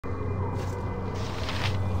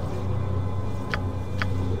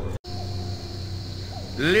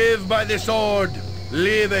Live by the sword.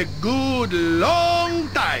 Live a good long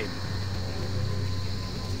time.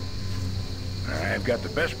 I've got the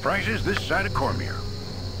best prices this side of Cormier.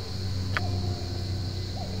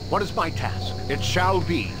 What is my task? It shall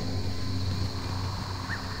be.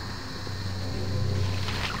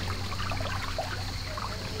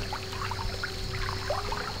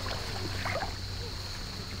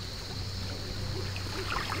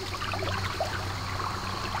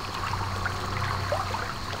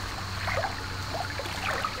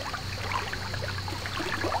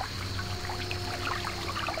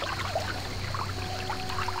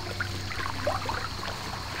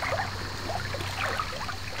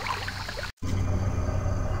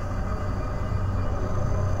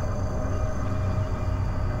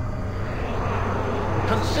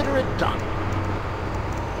 Consider it done.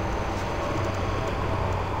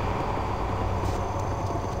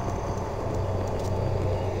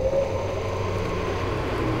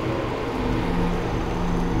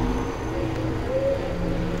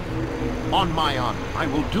 On my honor, I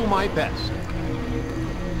will do my best.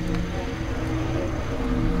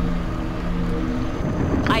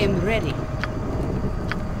 I am ready.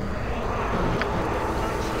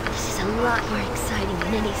 This is a lot more exciting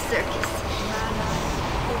than any circus.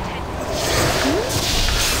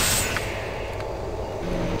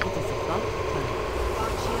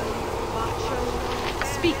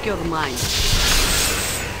 Speak your mind.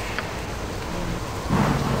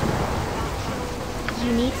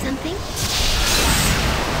 You need something?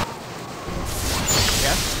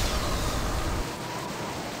 Yes?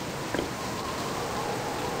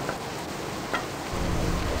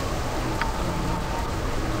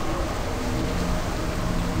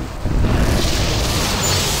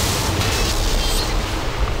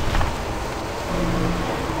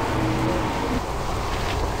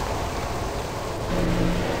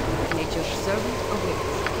 Nature's servant awaits.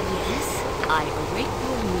 Yes? I await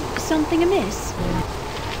your news. Something amiss?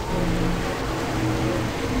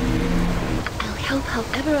 I'll help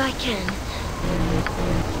however I can.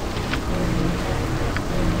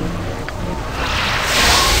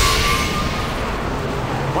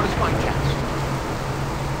 What is my task?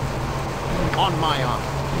 On my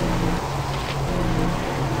honor.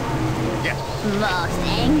 Yes. Most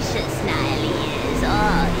anxious, Nile is. Oh,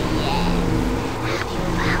 yes. Have you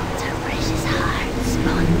felt her precious heart,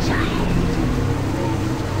 spawn giant?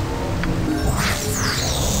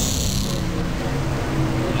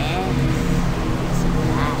 Yes. It's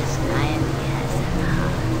vast Nile has a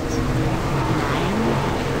heart. Nile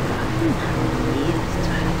has used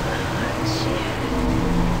to have a heart share.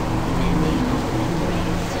 Many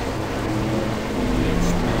memories. It's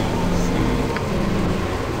Nile sad.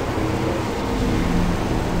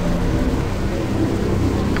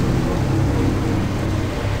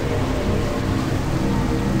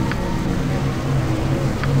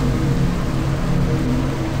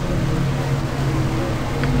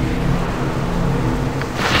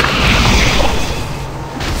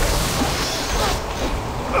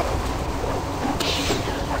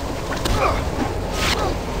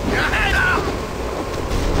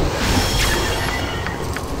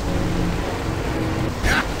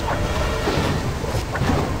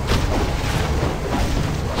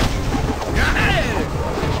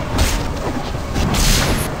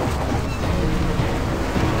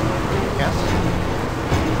 Yes?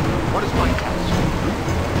 What is my task?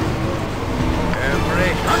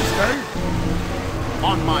 Every hunter.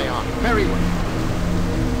 On my honor. Very well.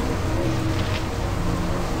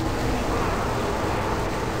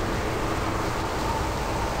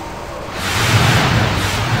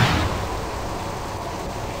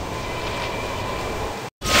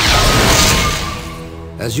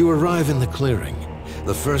 As you arrive in the clearing,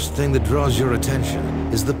 the first thing that draws your attention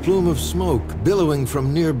is the plume of smoke billowing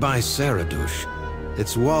from nearby Saradush.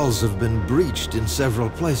 Its walls have been breached in several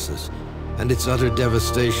places, and its utter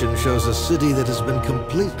devastation shows a city that has been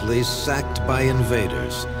completely sacked by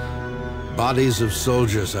invaders. Bodies of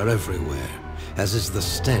soldiers are everywhere, as is the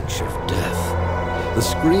stench of death. The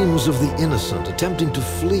screams of the innocent attempting to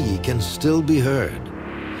flee can still be heard.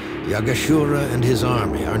 Yagashura and his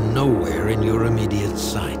army are nowhere in your immediate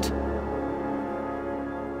sight.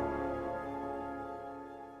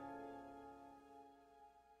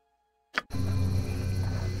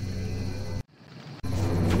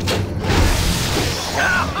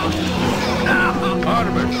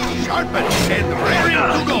 Armor sharpened and ready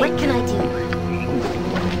to go. What can I do?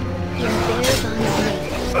 Your bare bones made.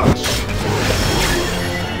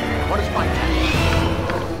 What is my task?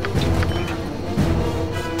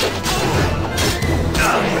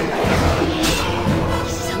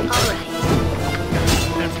 This is all right.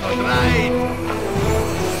 That's not right.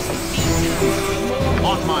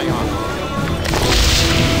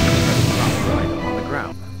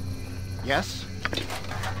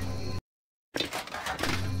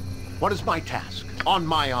 What is my task? On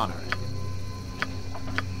my honor.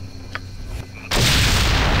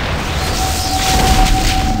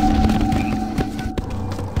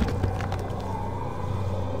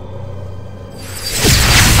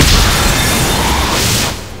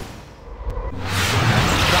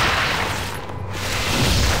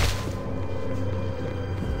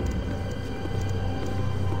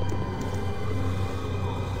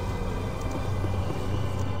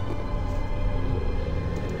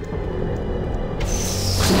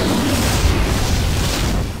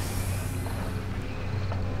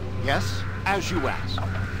 Yes, as you ask.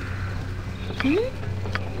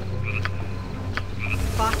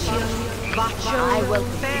 I welcome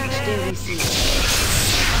each day we see.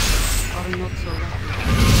 Or not so lucky.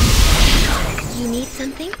 You need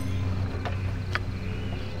something?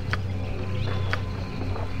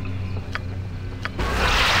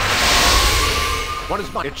 What is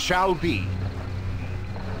my... It shall be.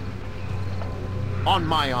 On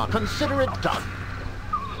my honor. Consider it done.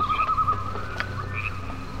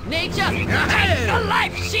 Nature, take the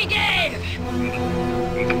life she gave!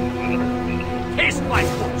 Taste my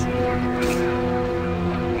foot!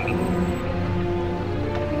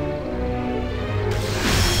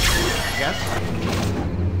 Yes?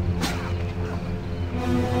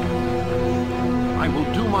 I will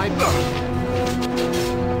do my best.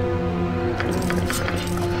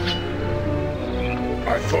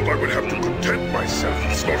 I thought I would have to content myself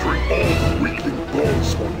with slaughtering all the weakling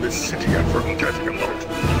balls on this city and forgetting about me.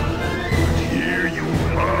 But here you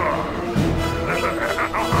are. I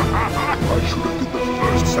should have been the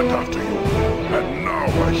first sent after you, and now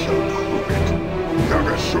I shall prove it.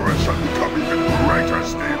 Yagashura shall become even greater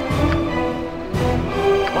still.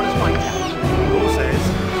 What is my task? Who says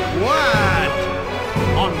what?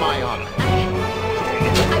 On my honor.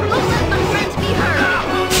 I won't let my friends be hurt!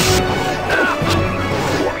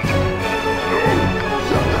 What? No,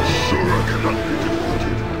 Yagashura cannot be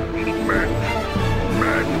defeated.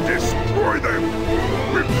 Men destroy them.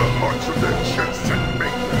 Rip the hearts of their chests and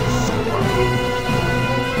make them suffer.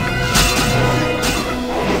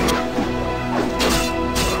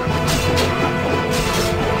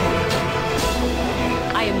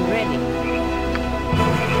 I am ready.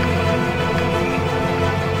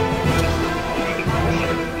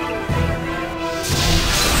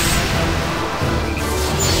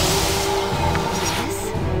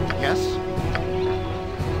 Yes?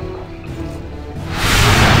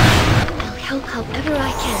 I'll help however I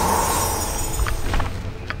can.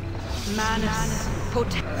 Manus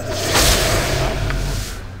potent.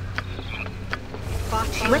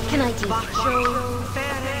 What can I do?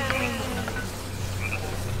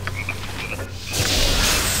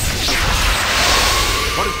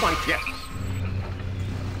 What is my... Yes.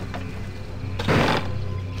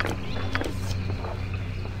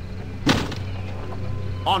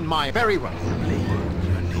 On my... Very well.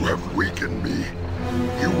 You have weakened me.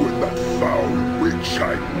 You and that foul witch,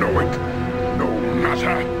 I know it. No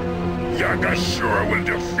matter. Yagashura will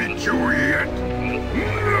defeat you yet.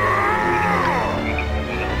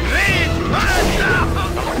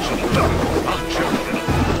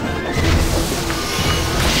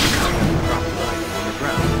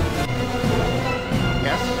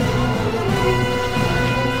 Yes?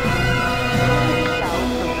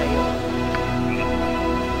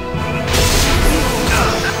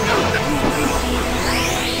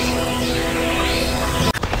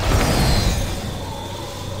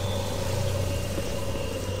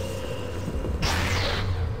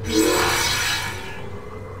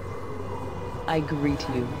 I greet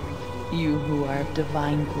you, you who are of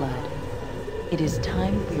divine blood. It is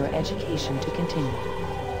time for your education to continue.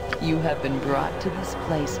 You have been brought to this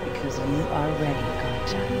place because you are ready,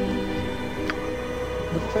 godchild.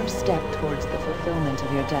 The first step towards the fulfillment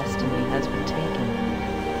of your destiny has been taken.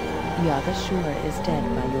 Yagashura is dead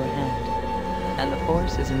by your hand, and the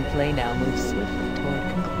forces in play now move swiftly toward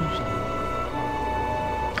conclusion.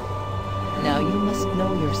 Now you must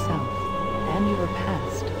know yourself and your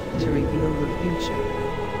past to reveal your future.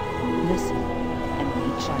 Listen and be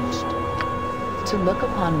judged. To look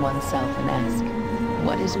upon oneself and ask,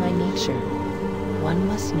 what is my nature? One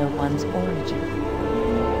must know one's origin.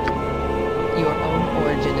 Your own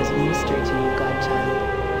origin is a mystery to you, godchild.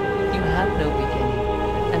 You have no beginning,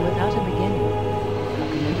 and without a beginning, how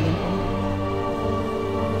can there be an end?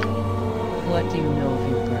 What do you know of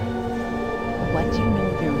your birth? What do you know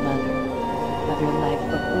of your mother? Of your life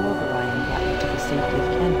before Orion brought you to the safety of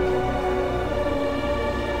Canada?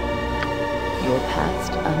 Your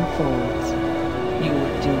past unfolds. You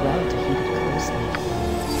would do well to heed it closely.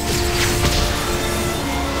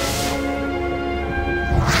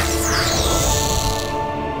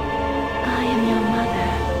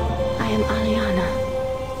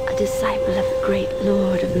 disciple of the great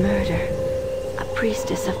Lord of Murder, a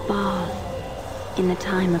priestess of Baal. In the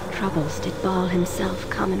time of troubles did Baal himself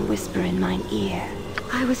come and whisper in mine ear.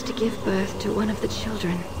 I was to give birth to one of the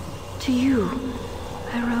children, to you.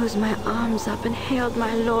 I rose my arms up and hailed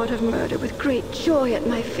my Lord of Murder with great joy at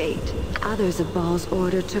my fate. Others of Baal's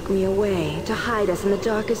order took me away to hide us in the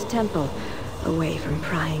darkest temple, away from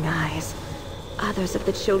prying eyes. Others of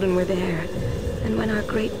the children were there, and when our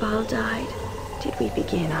great Baal died, did we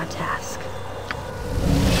begin our task.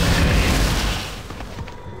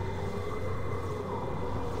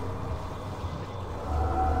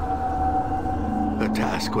 Her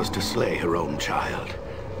task was to slay her own child,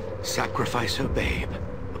 sacrifice her babe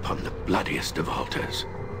upon the bloodiest of altars.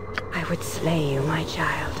 I would slay you, my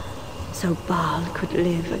child, so Baal could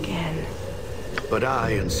live again. But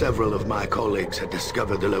I and several of my colleagues had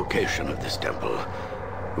discovered the location of this temple.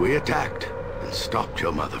 We attacked and stopped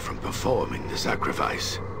your mother from performing the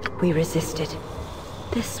sacrifice. We resisted.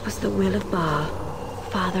 This was the will of Baal,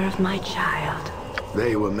 father of my child.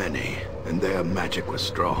 They were many, and their magic was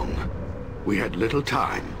strong. We had little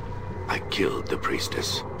time. I killed the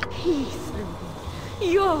priestess. He slew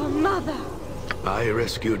your mother. I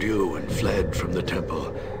rescued you and fled from the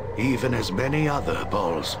temple, even as many other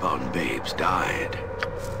Baalspawn babes died.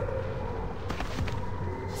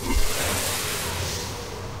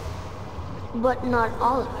 But not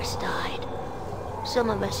all of us died. Some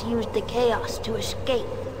of us used the chaos to escape,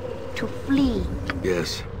 to flee.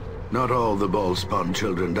 Yes, not all the Baalspawn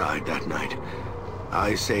children died that night.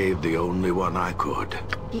 I saved the only one I could.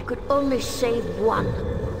 He could only save one.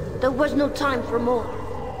 There was no time for more.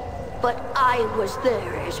 But I was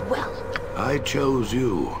there as well. I chose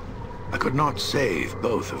you. I could not save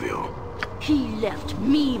both of you. He left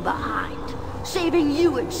me behind, saving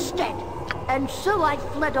you instead. And so I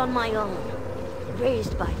fled on my own,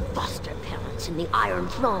 raised by foster parents in the Iron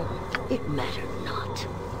Throne. It mattered not.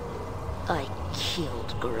 I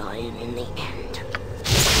killed Gorion in the end.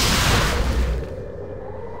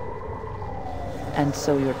 And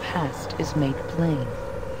so your past is made plain.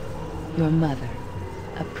 Your mother,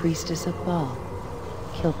 a priestess of Baal,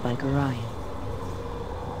 killed by Gorion.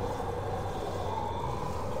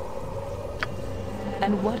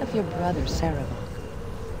 And what of your brother, Sarevok?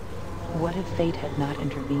 What if fate had not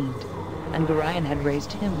intervened, and Gorion had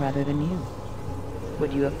raised him rather than you?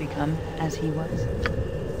 Would you have become as he was?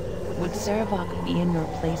 Would Sarevok be in your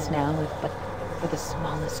place now if but for the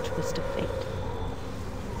smallest twist of fate?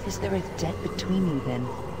 Is there a debt between you then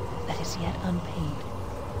that is yet unpaid?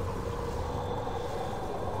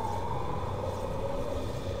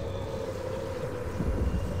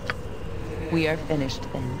 We are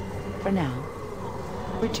finished then, for now.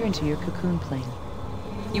 Return to your cocoon plane.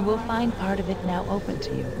 You will find part of it now open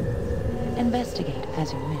to you. Investigate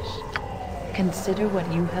as you wish. Consider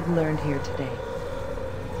what you have learned here today.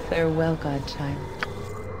 Farewell, godchild.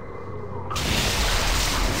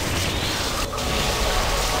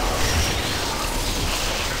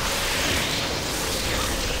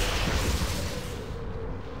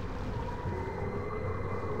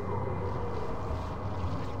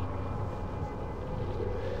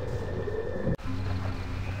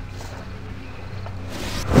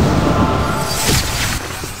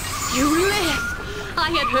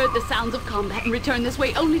 Heard the sounds of combat and returned this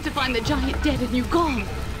way only to find the giant dead and you gone.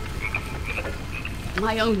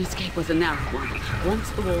 My own escape was a narrow one. Once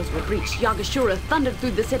the walls were breached, Yagashura thundered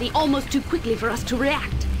through the city almost too quickly for us to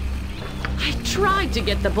react. I tried to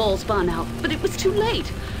get the Baalspawn out, but it was too late.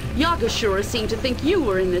 Yagashura seemed to think you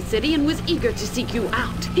were in the city and was eager to seek you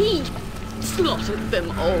out. He slaughtered them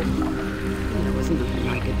all. There was nothing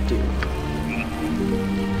I could do.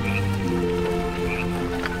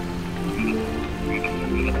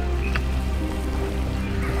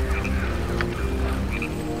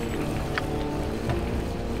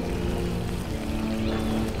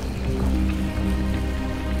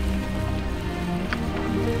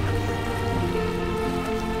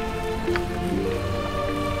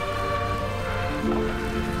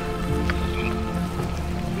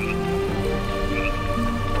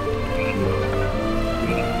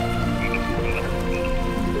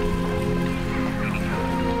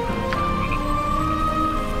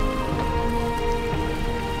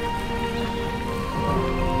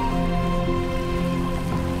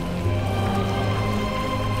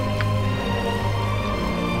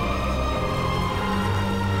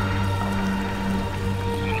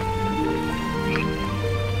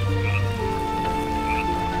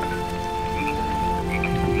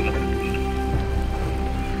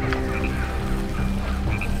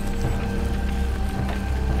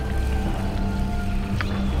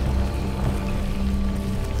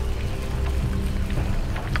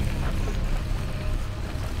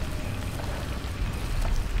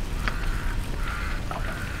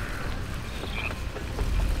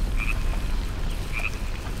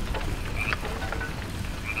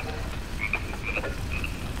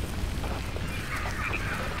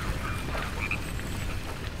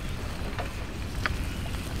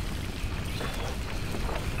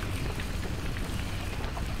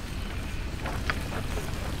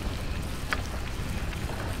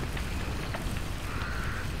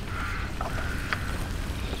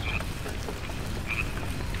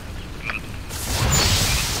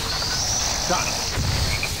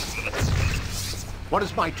 What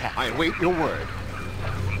is my task? I await your word.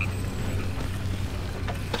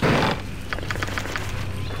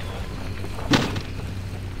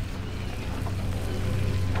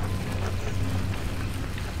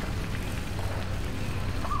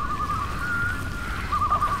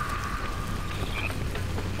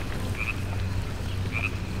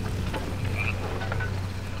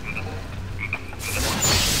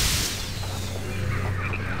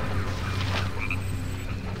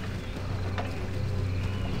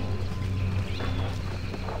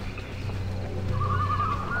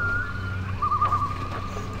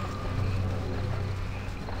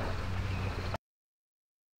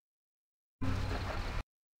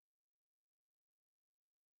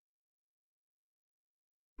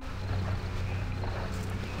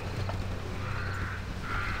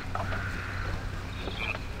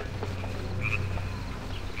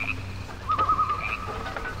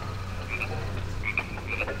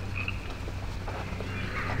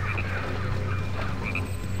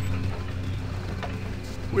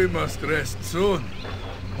 We must rest soon.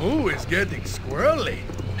 Who is getting squirrely?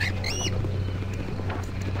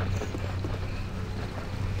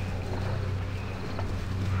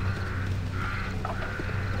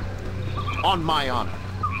 On my honor.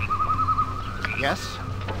 Yes?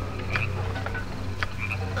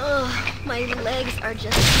 Ugh, my legs are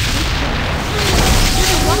just...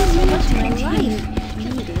 Never walked so much in my life.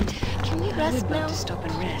 Needed. Can we rest now? To stop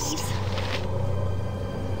and rest.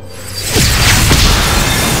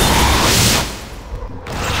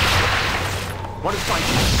 What is my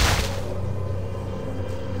task?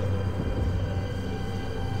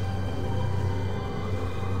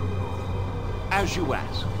 As you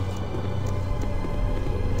ask.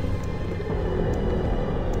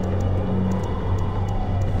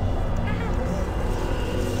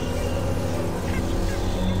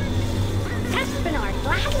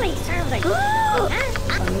 Gladly serve the...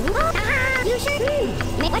 You should...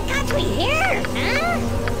 What got we here, huh?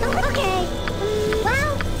 Okay.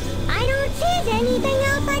 Well, I don't see anything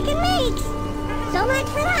else I can make. So much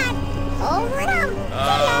for that. Over and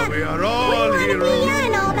out. We are all heroes.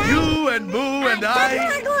 You and Boo and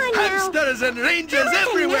I. Hamsters and rangers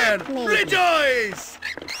everywhere. Rejoice!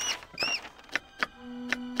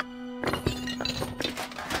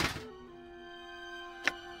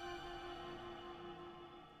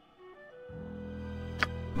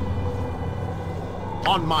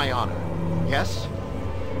 On my honor. Yes?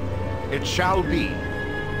 It shall be.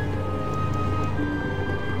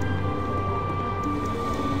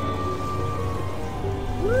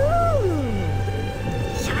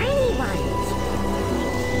 Shiny ones.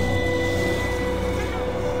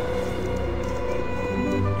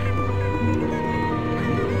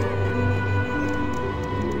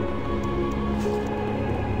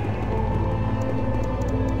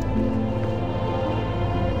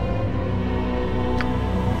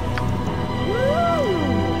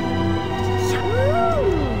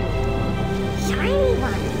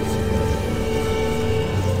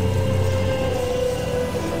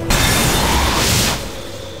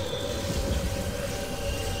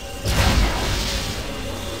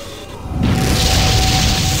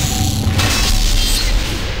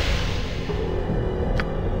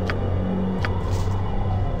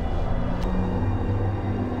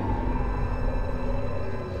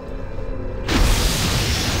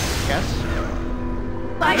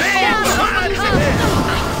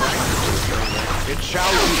 It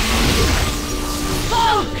shall be.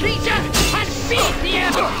 Foul creature has beat you!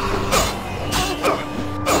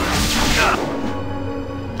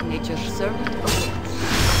 Nature's servant.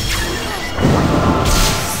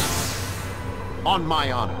 On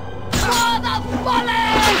my honor. For the fallen!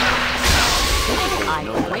 I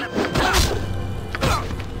await.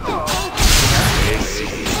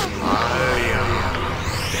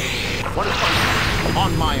 What is my...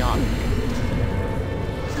 On my honor.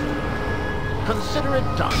 Consider it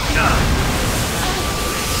done.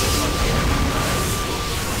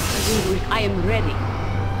 I am ready.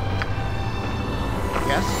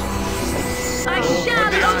 Yes? I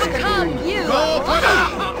shall overcome you! Go for it!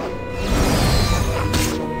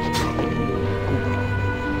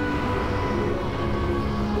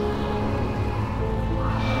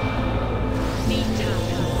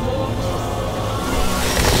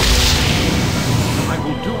 I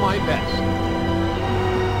will do my best.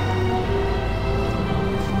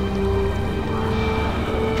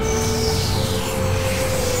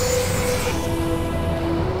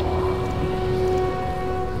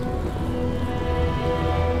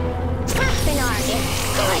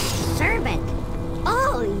 Servant.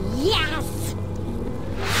 Oh, yes!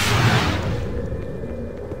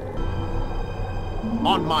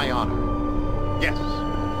 On my honor. Yes.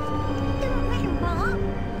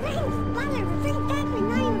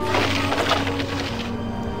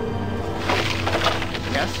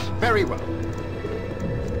 Very well.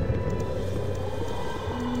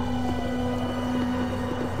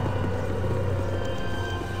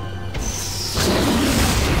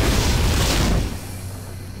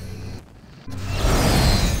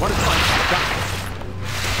 What is my task?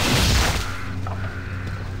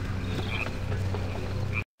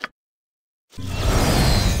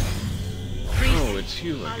 Oh, it's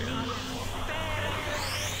you again.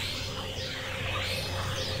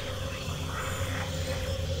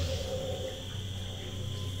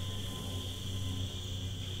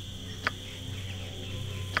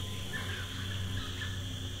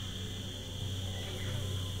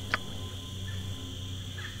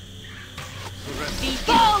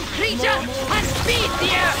 Fall, creature, and speed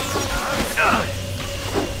the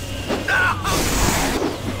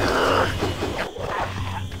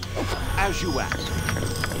As you ask.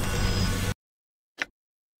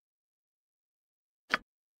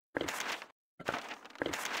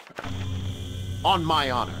 On my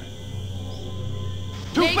honor.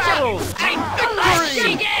 To battle and victory!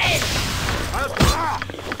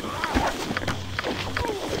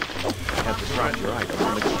 I have to drive your item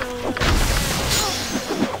on the ground.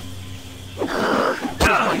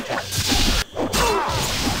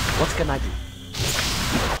 What can I do?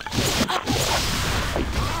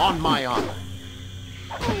 On my honor.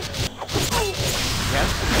 Yes?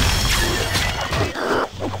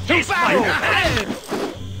 To battle!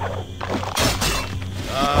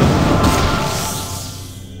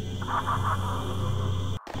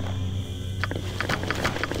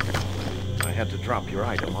 I had to drop your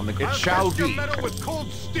item on the ground. It shall be. With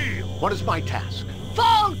cold steel. What is my task?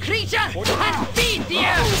 Fall, creature, and feed the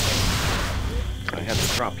earth! I had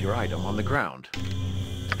to drop your item on the ground.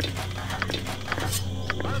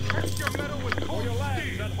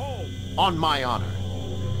 On my honor.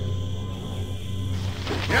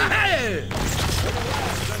 I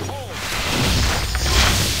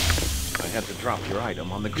had to drop your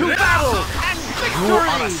item on the ground. To battle and victory! You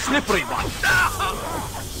are a slippery one.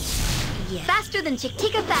 Yeah. Faster than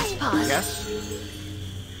Chick-Tika Fast Paws. Yes?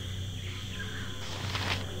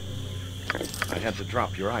 I had to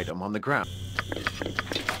drop your item on the ground.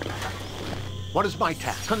 What is my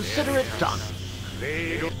task? Consider it done.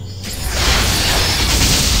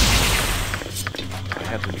 I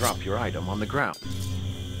had to drop your item on the ground.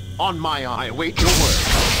 On my honor. I await your word.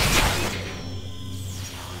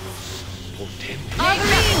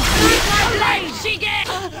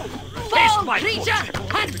 Fall, creature,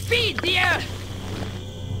 and feed the earth!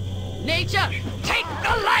 Nature, take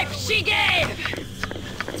the life she gave!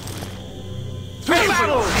 To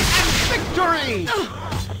battle and victory!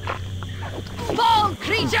 Fall,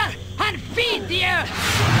 creature, and feed the earth!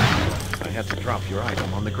 I had to drop your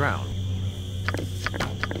item on the ground.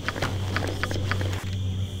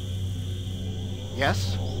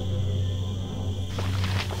 Yes?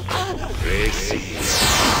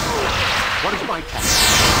 What is my task?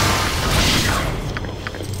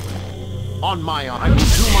 On my honor. I will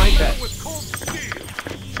do my best.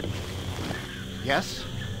 Yes?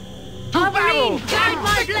 To battle! Guide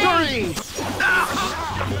my blade!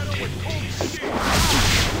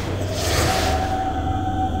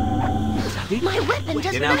 My weapon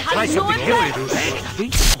doesn't My have no effect.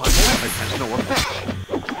 weapon has no effect.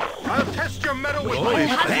 I'll test your metal with My weapon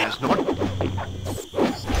has no...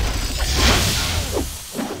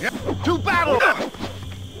 To battle!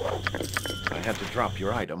 I had to drop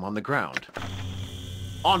your item on the ground.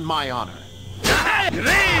 On my honor.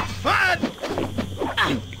 Great fun!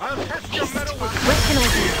 I'll test your metal with... What can I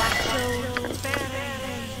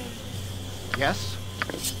do? Yes?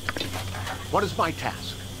 What is my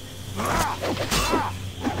task?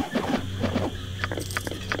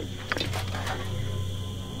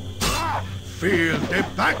 Feel the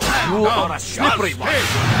backhand. You are a slippery one.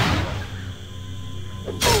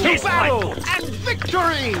 To battle and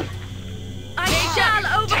victory! I shall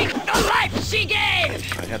overtake the life she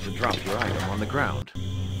gave! I had to drop your item on the ground.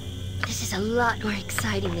 This is a lot more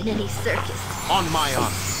exciting than any circus. On my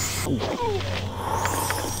honor.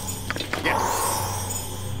 Yes.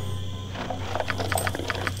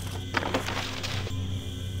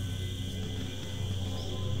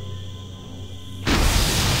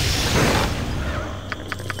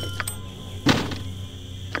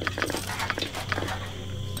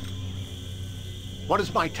 What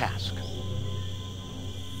is my task?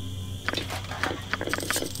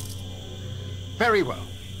 Very well.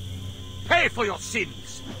 Pay for your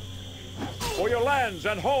sins! For your lands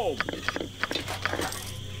and homes!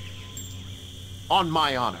 On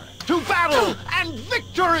my honor. To battle and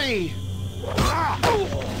victory!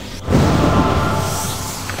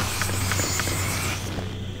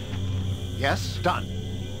 Yes, done.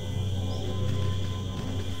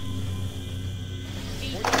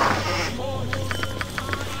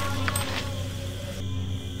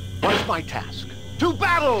 my task? To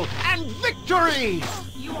battle and victory!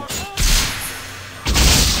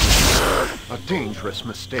 A dangerous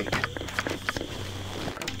mistake.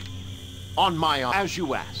 On my honor, as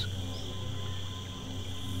you ask.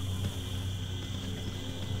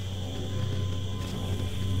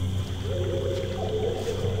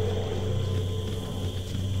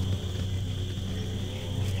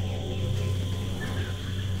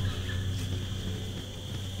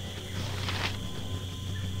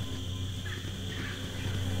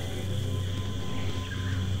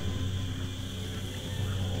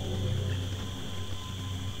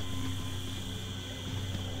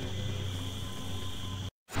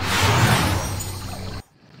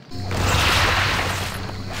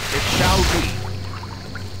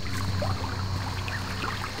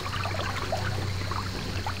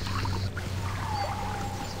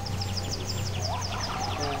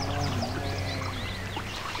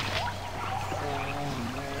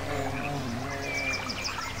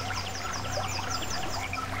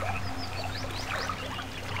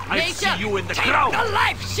 I see you in the ground! The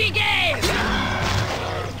life she gave!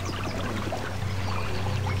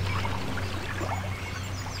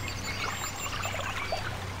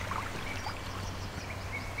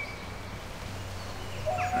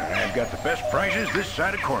 I've got the best prizes this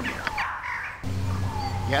side of Cormier.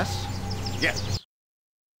 Yes? Yes.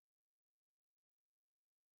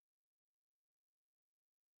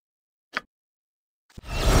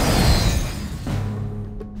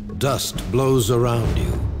 Dust blows around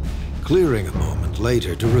you, clearing a moment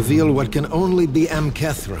later to reveal what can only be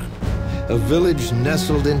Amkethran, a village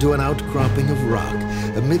nestled into an outcropping of rock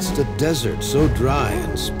amidst a desert so dry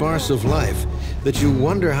and sparse of life that you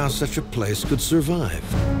wonder how such a place could survive.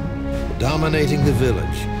 Dominating the village,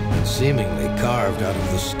 and seemingly carved out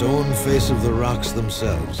of the stone face of the rocks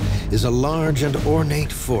themselves, is a large and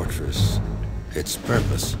ornate fortress, its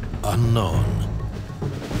purpose unknown.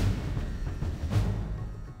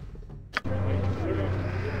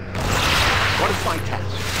 What is my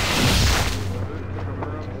task?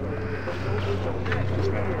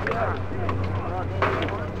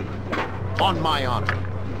 On my honor.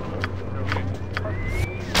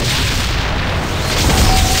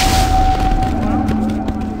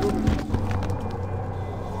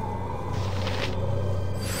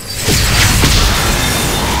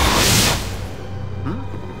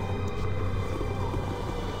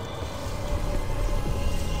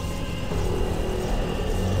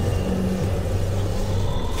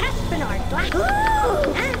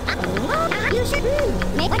 You should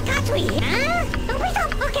make what cuts we, huh? Don't be so,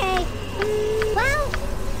 okay. Well,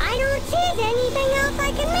 I don't see anything else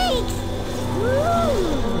I can make.